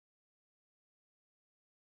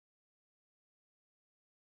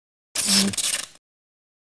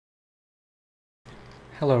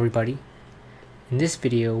Hello everybody. In this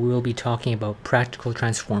video we will be talking about practical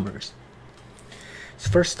transformers.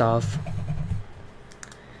 So first off,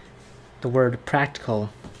 the word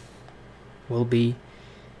practical will be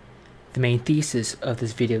the main thesis of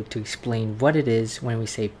this video to explain what it is when we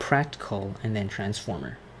say practical and then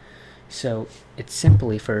transformer. So it's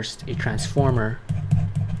simply first a transformer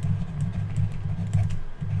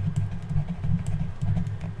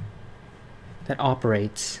that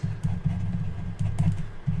operates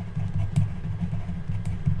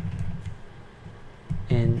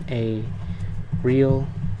in a real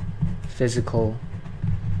physical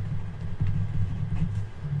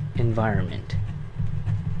environment.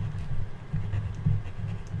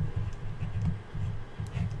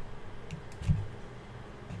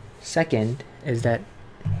 Second is that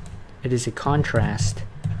it is a contrast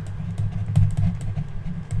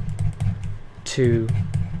to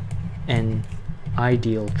an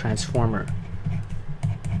ideal transformer.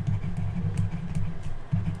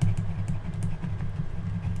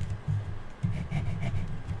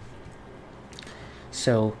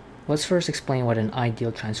 So let's first explain what an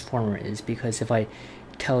ideal transformer is, because if I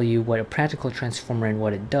tell you what a practical transformer and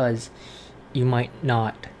what it does, you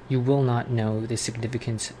will not know the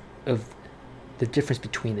significance of the difference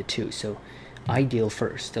between the two. So ideal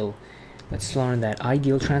first. So let's learn that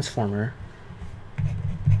ideal transformer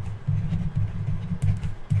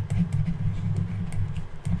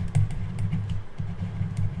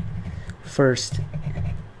first,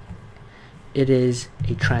 it is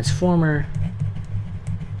a transformer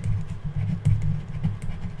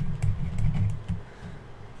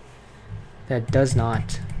that does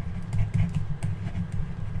not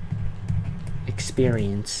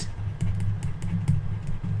experience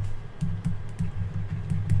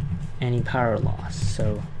any power loss.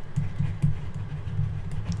 So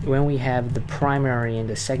when we have the primary and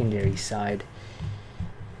the secondary side,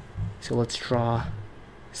 so let's draw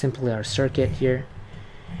simply our circuit here.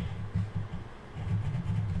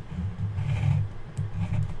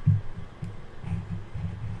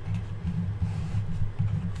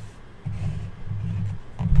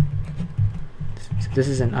 So this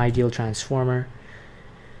is an ideal transformer.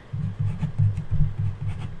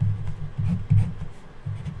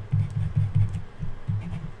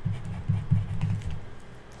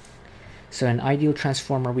 So an ideal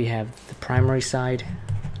transformer, we have the primary side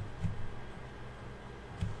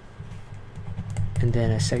and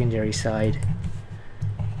then a secondary side.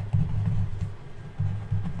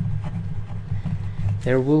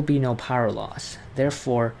 There will be no power loss.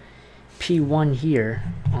 Therefore, P1 here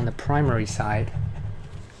on the primary side,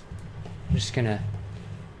 I'm just gonna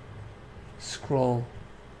scroll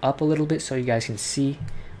up a little bit so you guys can see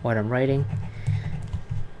what I'm writing.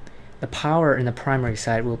 The power in the primary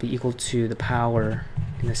side will be equal to the power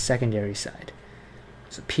in the secondary side.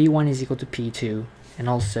 So P1 is equal to P2, and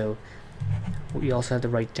also we also have to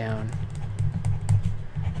write down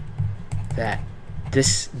that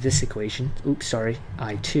this equation,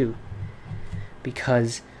 I2,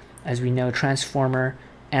 because as we know, transformer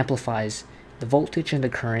amplifies the voltage and the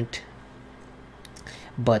current,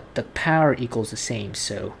 but the power equals the same.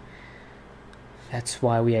 So that's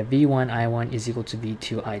why we have V1 I1 is equal to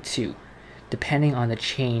V2 I2. Depending on the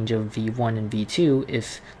change of V1 and V2,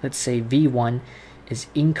 if let's say V1 is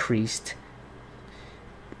increased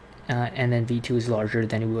and then V2 is larger,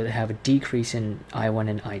 then we would have a decrease in I1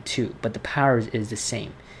 and I2, but the power is the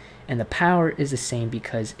same. And the power is the same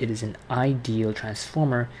because it is an ideal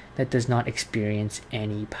transformer that does not experience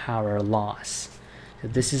any power loss. So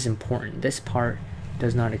this is important. This part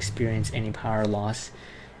does not experience any power loss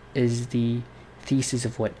is the thesis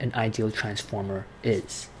of what an ideal transformer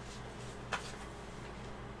is.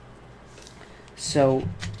 So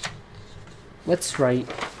let's write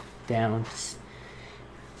down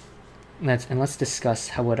let's discuss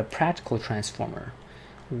what a practical transformer,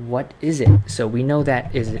 what is it? So we know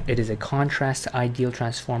that it is a contrast to ideal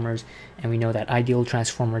transformers, and we know that ideal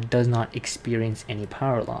transformer does not experience any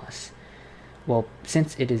power loss. Well,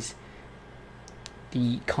 since it is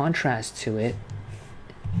the contrast to it,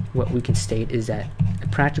 what we can state is that a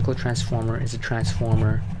practical transformer is a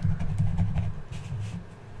transformer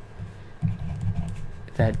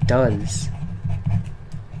that does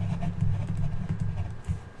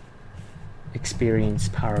experience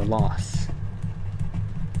power loss.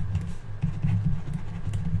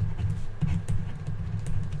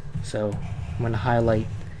 So I'm going to highlight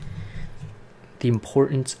the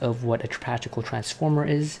importance of what a practical transformer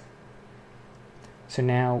is. So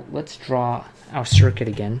now let's draw our circuit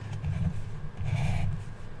again.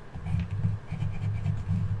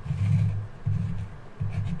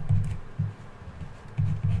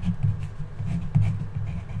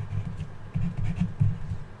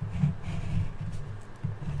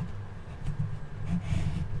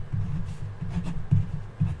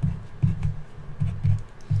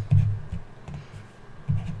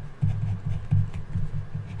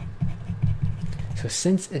 So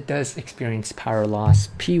since it does experience power loss,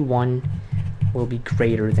 P1 will be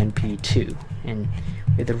greater than P2. And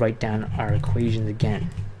we have to write down our equations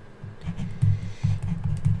again.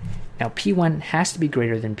 Now P1 has to be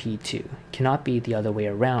greater than P2. Cannot be the other way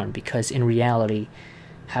around, because in reality,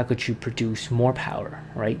 how could you produce more power,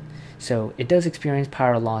 right? So it does experience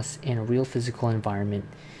power loss in a real physical environment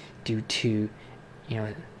due to,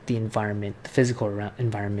 the environment, the physical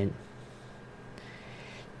environment.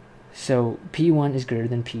 So P1 is greater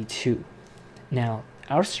than P2. Now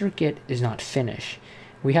our circuit is not finished.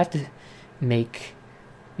 We have to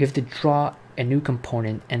draw a new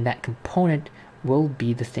component, and that component will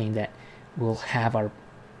be the thing that will have our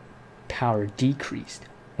power decreased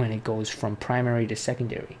when it goes from primary to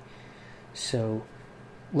secondary. So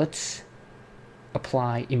let's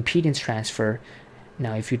apply impedance transfer.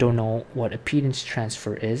 Now if you don't know what impedance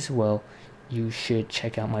transfer is, well, you should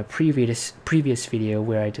check out my previous video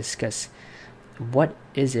where I discuss what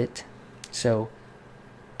is it. So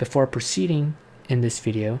before proceeding in this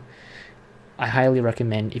video, I highly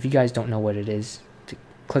recommend, if you guys don't know what it is, to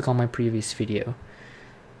click on my previous video.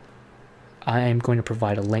 I am going to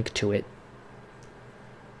provide a link to it.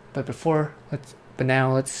 But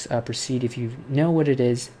now let's proceed. If you know what it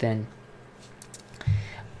is, then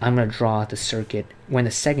I'm going to draw the circuit when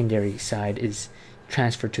the secondary side is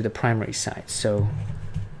transferred to the primary side. So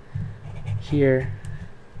here,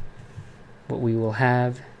 what we will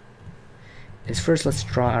have is, first let's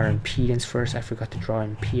draw our impedance first. I forgot to draw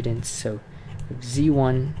impedance. So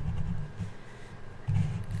Z1,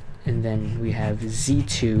 and then we have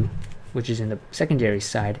Z2, which is in the secondary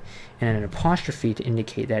side, and an apostrophe to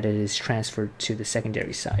indicate that it is transferred to the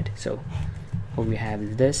secondary side. So what we have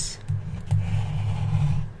is this.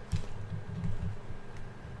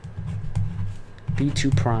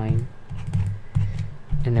 V2 prime,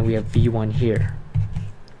 and then we have V1 here.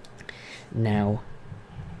 Now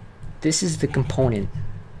this is the component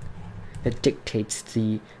that dictates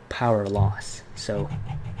the power loss. So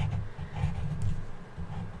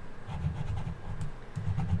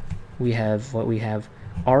we have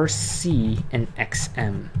RC and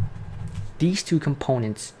XM. These two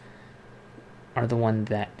components are the one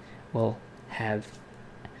that will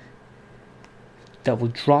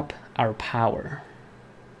drop our power.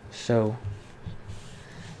 So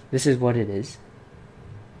this is what it is.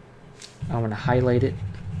 I want to highlight it.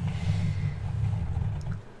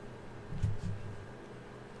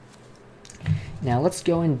 Now let's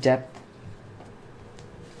go in depth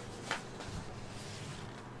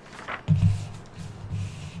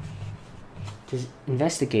to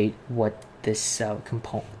investigate what this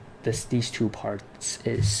these two parts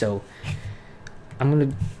is. So I'm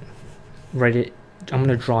going to write it. I'm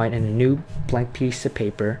going to draw it in a new blank piece of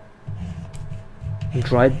paper and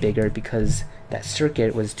draw it bigger because that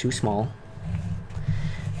circuit was too small.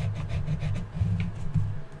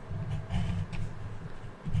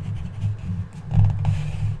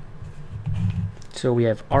 So we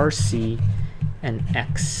have RC and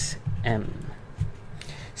XM.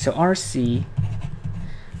 So RC,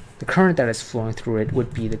 the current that is flowing through it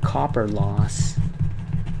would be the copper loss,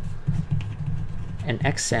 and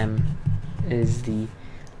XM is the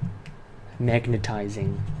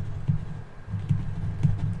magnetizing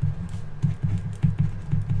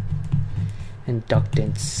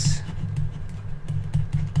inductance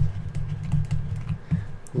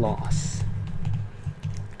loss.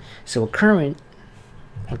 So a current,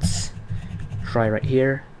 let's try right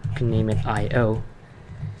here, you can name it IO.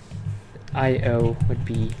 IO would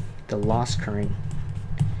be the loss current.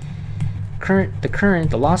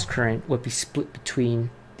 The loss current would be split between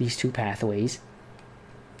these two pathways.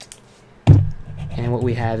 And what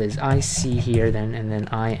we have is IC here then, and then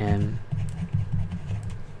IM.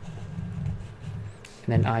 And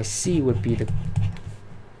then IC would be the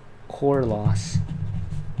core loss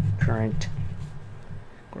current,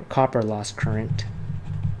 or copper loss current.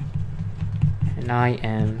 And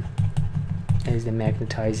IM is the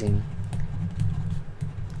magnetizing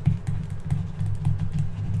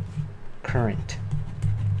current.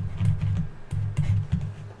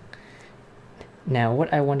 Now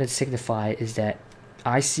what I want to signify is that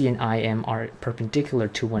IC and IM are perpendicular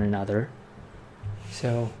to one another.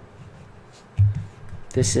 So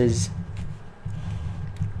this is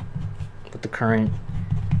what the current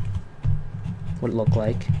would look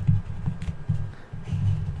like.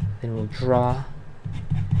 Then we'll draw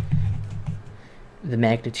the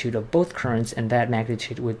magnitude of both currents, and that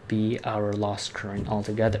magnitude would be our loss current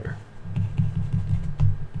altogether.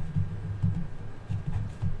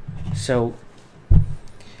 So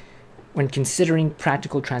when considering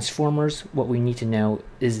practical transformers, what we need to know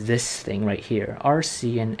is this thing right here,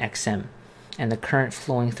 RC and XM. and the current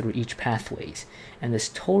flowing through each pathways. And this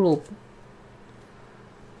total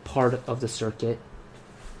part of the circuit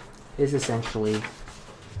is essentially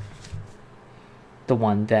the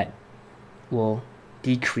one that will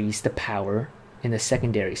decrease the power in the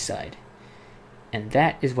secondary side. And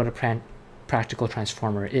that is what a practical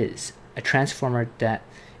transformer is. A transformer that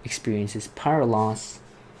experiences power loss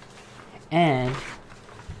and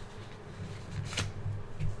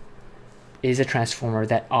is a transformer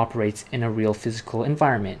that operates in a real physical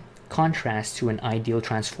environment, contrast to an ideal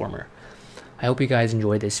transformer. I hope you guys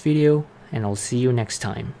enjoyed this video, and I'll see you next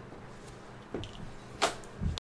time.